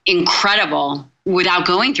became incredible without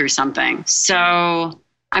going through something. So,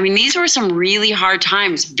 I mean, these were some really hard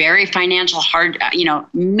times, very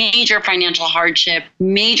major financial hardship,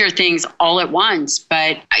 major things all at once.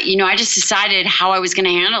 But, I just decided how I was going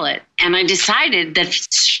to handle it. And I decided that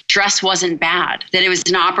stress wasn't bad, that it was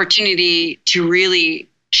an opportunity to really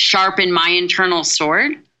sharpen my internal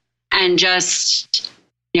sword and just,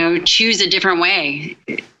 choose a different way.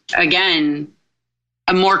 Again,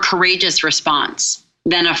 a more courageous response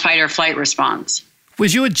than a fight or flight response.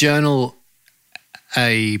 Was your journal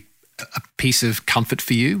a piece of comfort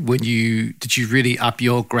for you? Did you really up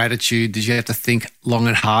your gratitude? Did you have to think long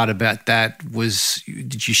and hard about that?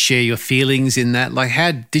 Did you share your feelings in that?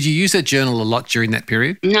 Did you use that journal a lot during that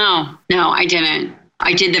period? No, I didn't.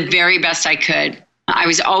 I did the very best I could. I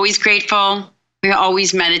was always grateful. I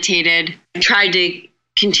always meditated. I tried to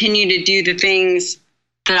continue to do the things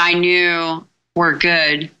that I knew were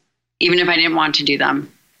good, even if I didn't want to do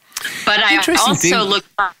them. But I also looked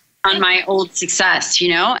on my old success,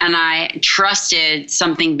 and I trusted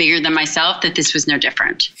something bigger than myself, that this was no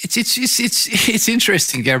different. It's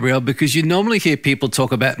interesting, Gabrielle, because you normally hear people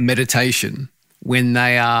talk about meditation when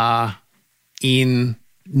they are in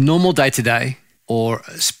normal day-to-day or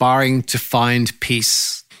aspiring to find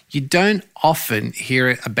peace. You don't often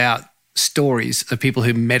hear about stories of people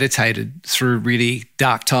who meditated through really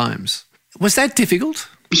dark times. Was that difficult?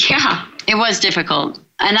 Yeah, it was difficult.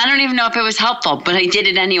 And I don't even know if it was helpful, but I did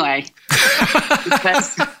it anyway.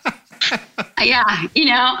 Because,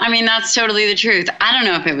 that's totally the truth. I don't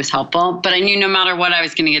know if it was helpful, but I knew no matter what, I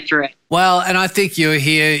was going to get through it. Well, and I think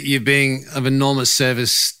you're being of enormous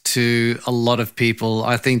service to a lot of people.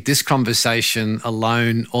 I think this conversation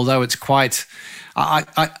alone, although it's quite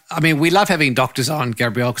I mean, we love having doctors on,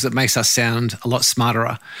 Gabrielle, because it makes us sound a lot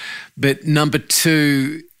smarter. But number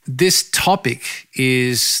two, this topic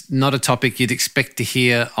is not a topic you'd expect to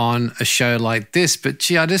hear on a show like this. But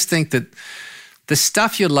gee, I just think that the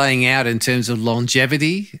stuff you're laying out in terms of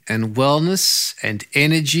longevity and wellness and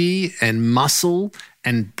energy and muscle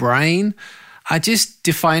and brain, I just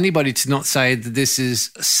defy anybody to not say that this is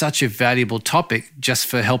such a valuable topic just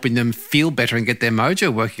for helping them feel better and get their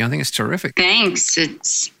mojo working. I think it's terrific. Thanks.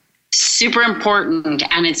 It's super important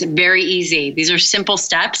and it's very easy. These are simple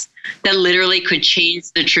steps that literally could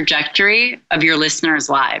change the trajectory of your listeners'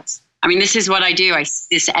 lives. I mean, this is what I do. I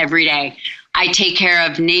see this every day. I take care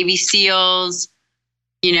of Navy SEALs,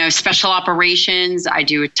 special operations. I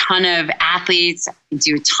do a ton of athletes. I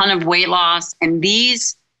do a ton of weight loss. And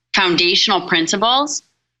these foundational principles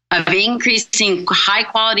of increasing high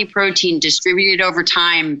quality protein distributed over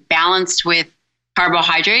time, balanced with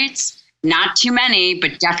carbohydrates, not too many,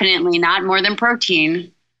 but definitely not more than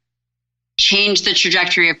protein, change the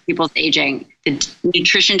trajectory of people's aging. The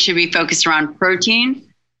nutrition should be focused around protein.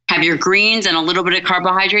 Have your greens and a little bit of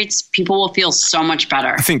carbohydrates, people will feel so much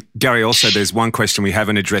better. I think, Gary, also there's one question we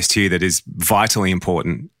haven't addressed here that is vitally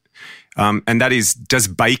important. And that is, does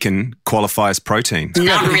bacon qualify as protein?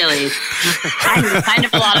 Not really. kind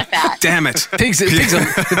of a lot of fat. Damn it. The pig's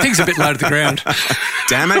a bit low to the ground.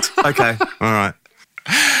 Damn it. Okay. All right.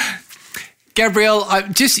 Gabrielle,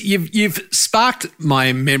 you've sparked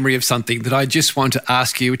my memory of something that I just want to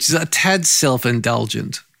ask you, which is a tad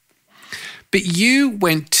self-indulgent. But you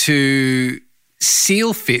went to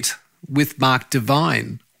SEAL Fit with Mark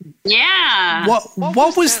Devine. Yeah.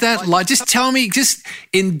 What was that like? Just tell me, just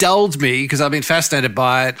indulge me, because I've been fascinated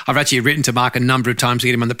by it. I've actually written to Mark a number of times to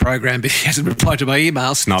get him on the program, but he hasn't replied to my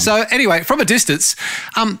emails. Snub. So anyway, from a distance,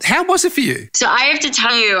 how was it for you? So I have to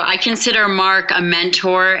tell you, I consider Mark a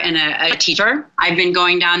mentor and a teacher. I've been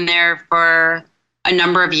going down there for a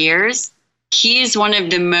number of years. He is one of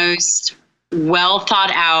the most well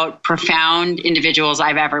thought out, profound individuals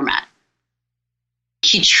I've ever met.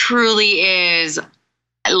 He truly is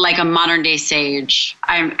like a modern day sage.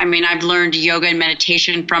 I mean, I've learned yoga and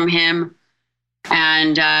meditation from him,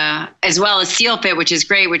 and as well as SEAL Fit, which is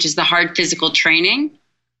great, which is the hard physical training.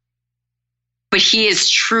 But he is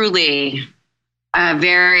truly a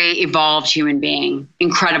very evolved human being.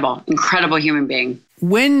 Incredible human being.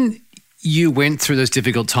 When you went through those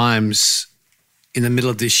difficult times in the middle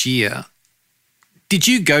of this year, did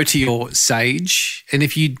you go to your sage? And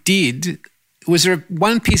if you did, was there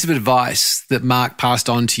one piece of advice that Mark passed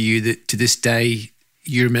on to you that to this day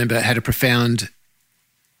you remember had a profound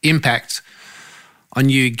impact on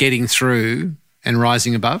you getting through and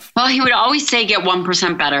rising above? Well, he would always say, get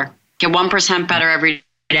 1% better. Get 1% better every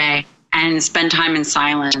day and spend time in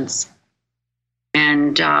silence.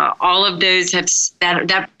 And all of those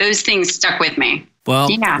those things stuck with me. Well,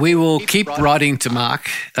 we will keep writing to Mark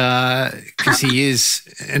because he is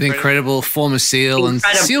an incredible former SEAL and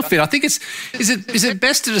SEAL Fit. I think is it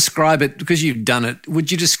best to describe it, because you've done it,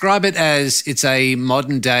 would you describe it as it's a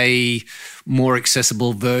modern day, more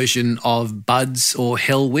accessible version of BUDS or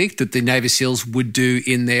Hell Week that the Navy SEALs would do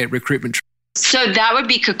in their recruitment? So that would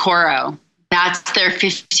be Kokoro. That's their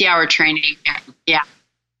 50-hour training. Yeah.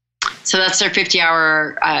 So that's their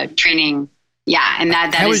 50-hour training. Yeah, and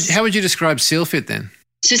how would you describe SEAL Fit then?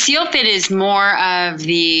 So SEAL Fit is more of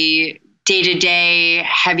the day-to-day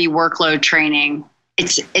heavy workload training.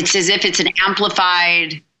 It's as if it's an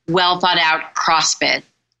amplified, well thought out CrossFit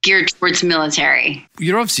geared towards military.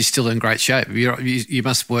 You're obviously still in great shape. You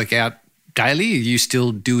must work out daily. Are you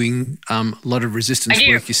still doing a lot of resistance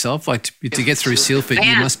work yourself? Like to get through SEAL Fit,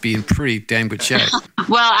 you must be in pretty damn good shape.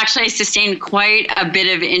 Well, actually, I sustained quite a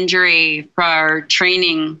bit of injury for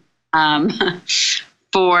training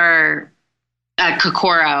for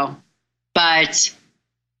Kokoro. But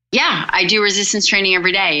yeah, I do resistance training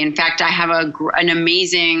every day. In fact, I have an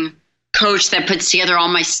amazing coach that puts together all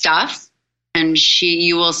my stuff, and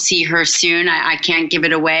you will see her soon. I can't give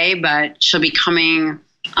it away, but she'll be coming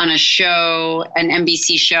on a show, an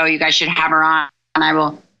NBC show. You guys should have her on, and I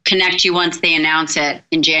will connect you once they announce it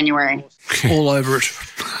in January. All over it.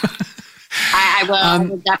 I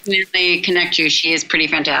will definitely connect you. She is pretty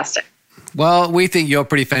fantastic. Well, we think you're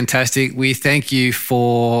pretty fantastic. We thank you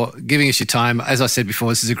for giving us your time. As I said before,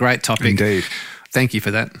 this is a great topic. Indeed. Thank you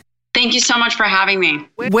for that. Thank you so much for having me.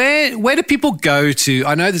 Where do people go to?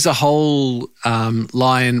 I know there's a whole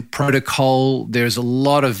Lyon protocol. There's a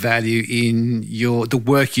lot of value in the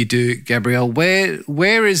work you do, Gabrielle.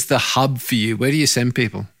 Where is the hub for you? Where do you send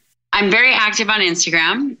people? I'm very active on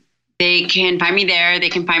Instagram. They can find me there. They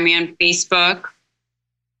can find me on Facebook,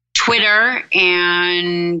 Twitter,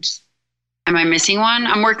 and Am I missing one?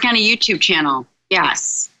 I'm working on a YouTube channel.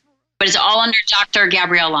 Yes. But it's all under Dr.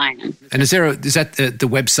 Gabrielle Lyon. And is that the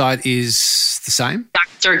website is the same?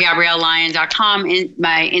 drgabriellelyon.com.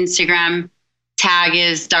 My Instagram tag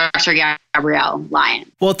is Dr. Gabrielle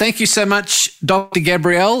Lyon. Well, thank you so much, Dr.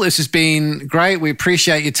 Gabrielle. This has been great. We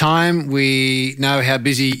appreciate your time. We know how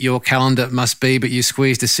busy your calendar must be, but you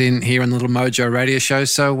squeezed us in here on the Little Mojo radio show.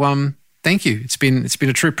 So thank you. It's been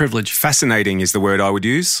a true privilege. Fascinating is the word I would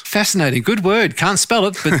use. Fascinating. Good word. Can't spell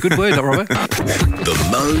it, but good word, Robert. The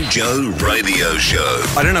Mojo Radio Show.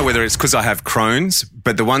 I don't know whether it's because I have Crohn's,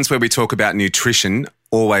 but the ones where we talk about nutrition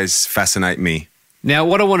always fascinate me. Now,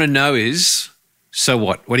 what I want to know is, so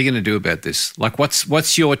what? What are you going to do about this? Like,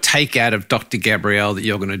 what's your take out of Dr. Gabrielle that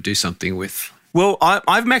you're going to do something with? Well,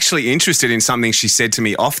 I'm actually interested in something she said to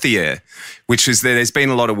me off the air, which is that there's been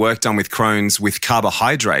a lot of work done with Crohn's with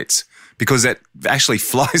carbohydrates, because that actually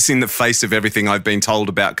flies in the face of everything I've been told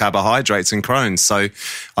about carbohydrates and Crohn's. So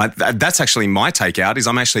that's actually my take out, is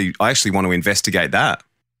I actually want to investigate that.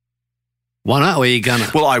 Why not? Or are you going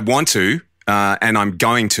to? Well, I want to, and I'm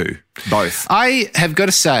going to, both. I have got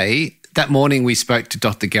to say, that morning we spoke to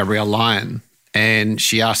Dr. Gabrielle Lyon, and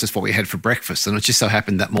she asked us what we had for breakfast. And it just so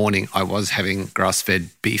happened that morning I was having grass-fed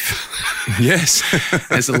beef. Yes.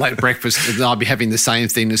 As a late breakfast. And I'll be having the same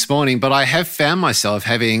thing this morning. But I have found myself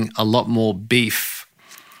having a lot more beef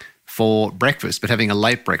for breakfast, but having a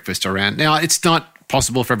late breakfast around. Now, it's not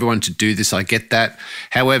possible for everyone to do this. I get that.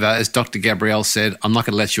 However, as Dr. Gabrielle said, I'm not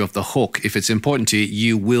going to let you off the hook. If it's important to you,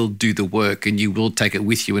 you will do the work and you will take it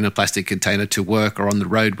with you in a plastic container to work or on the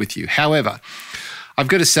road with you. However, I've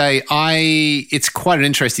got to say, it's quite an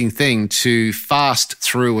interesting thing to fast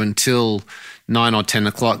through until 9 or 10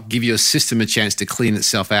 o'clock, give your system a chance to clean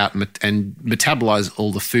itself out and metabolize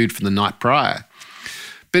all the food from the night prior.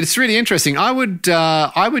 But it's really interesting. I would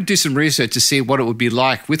do some research to see what it would be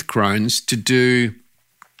like with Crohn's to do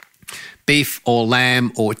beef or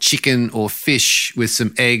lamb or chicken or fish with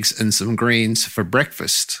some eggs and some greens for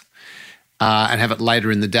breakfast. And have it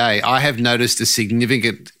later in the day. I have noticed a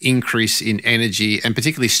significant increase in energy and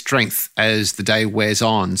particularly strength as the day wears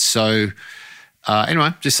on. So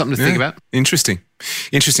anyway, just something to think about. Interesting.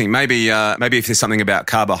 Maybe if there's something about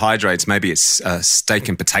carbohydrates, maybe it's steak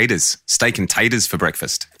and taters for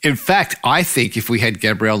breakfast. In fact, I think if we had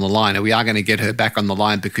Gabrielle on the line, and we are going to get her back on the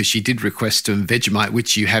line because she did request some Vegemite,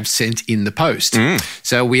 which you have sent in the post.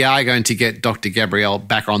 So we are going to get Dr. Gabrielle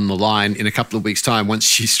back on the line in a couple of weeks' time once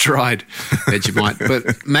she's tried Vegemite.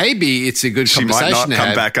 But maybe it's a good conversation to have. She might not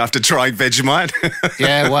come back after trying Vegemite.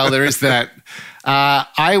 Yeah, well, there is that.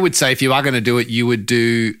 I would say if you are going to do it, you would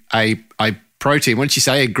do a protein. What did you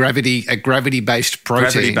say? A gravity-based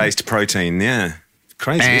protein. Gravity-based protein, yeah.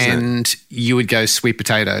 Crazy, isn't it? And you would go sweet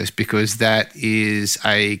potatoes because that is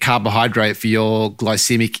a carbohydrate for your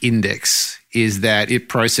glycemic index, is that it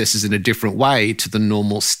processes in a different way to the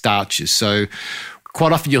normal starches. So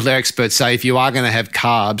quite often you'll hear experts say if you are going to have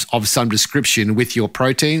carbs of some description with your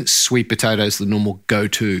protein, sweet potatoes are the normal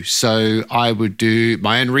go-to. So I would do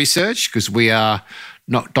my own research because we are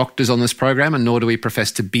not doctors on this program and nor do we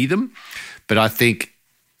profess to be them. But I think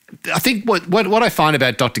what I find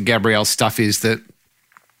about Dr. Gabrielle's stuff is that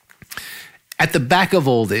at the back of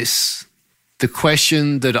all this, the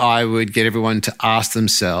question that I would get everyone to ask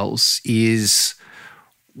themselves is,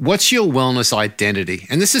 what's your wellness identity?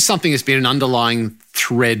 And this is something that's been an underlying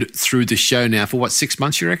thread through the show now for 6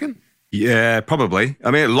 months, you reckon? Yeah, probably.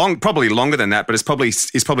 I mean, probably longer than that, but it's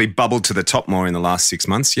probably bubbled to the top more in the last 6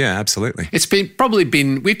 months. Yeah, absolutely. It's probably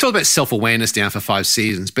been, we've talked about self-awareness now for 5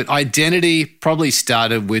 seasons, but identity probably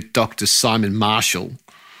started with Dr. Simon Marshall,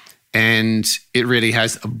 and it really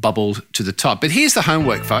has bubbled to the top. But here's the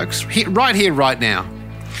homework, folks. Right here, right now.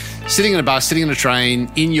 Sitting in a bus, sitting in a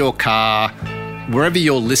train, in your car, wherever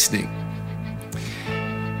you're listening.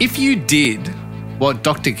 If you did what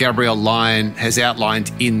Dr. Gabrielle Lyon has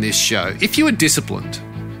outlined in this show, if you are disciplined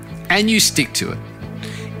and you stick to it,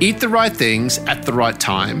 eat the right things at the right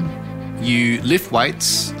time, you lift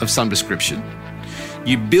weights of some description,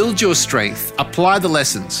 you build your strength, apply the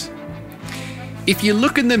lessons. If you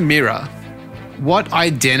look in the mirror, what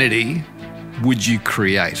identity would you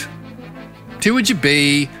create? Who would you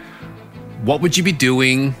be? What would you be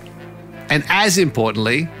doing? And as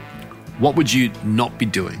importantly, what would you not be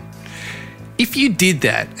doing? If you did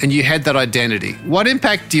that and you had that identity, what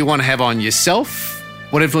impact do you want to have on yourself?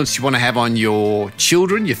 What influence do you want to have on your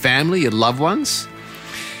children, your family, your loved ones?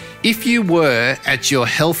 If you were at your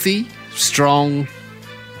healthy, strong,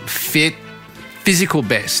 fit, physical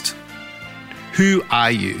best, who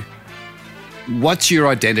are you? What's your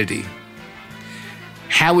identity?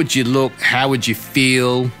 How would you look? How would you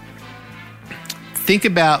feel? think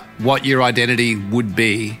about what your identity would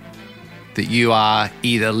be that you are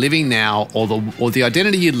either living now or the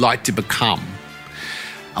identity you'd like to become.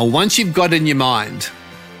 And once you've got it in your mind,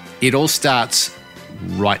 it all starts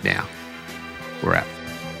right now. We're out.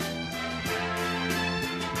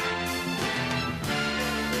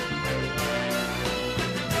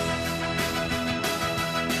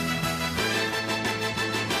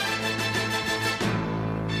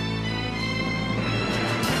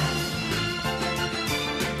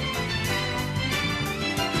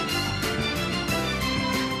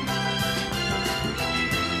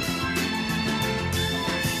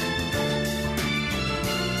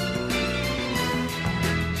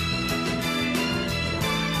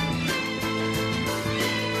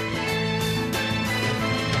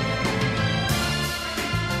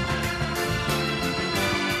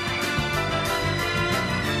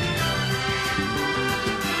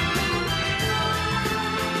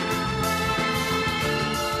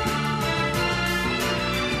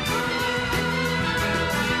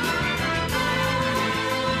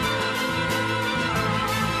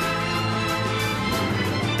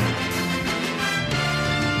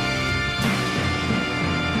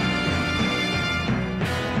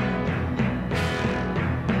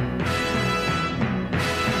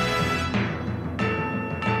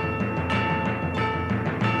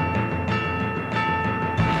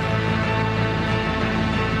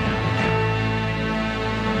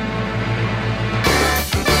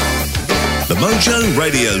 The Mojo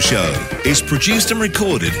Radio Show is produced and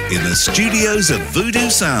recorded in the studios of Voodoo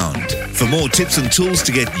Sound. For more tips and tools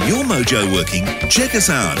to get your mojo working, check us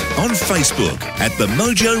out on Facebook at The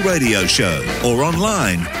Mojo Radio Show or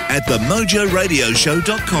online at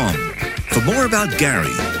themojoradioshow.com. For more about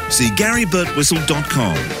Gary, see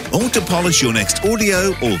GaryBurtWhistle.com, or to polish your next audio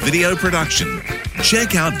or video production,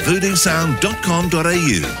 check out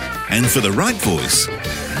voodoosound.com.au. And for the right voice,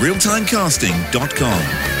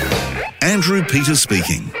 realtimecasting.com. Andrew Peters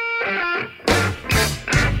speaking.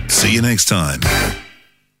 See you next time.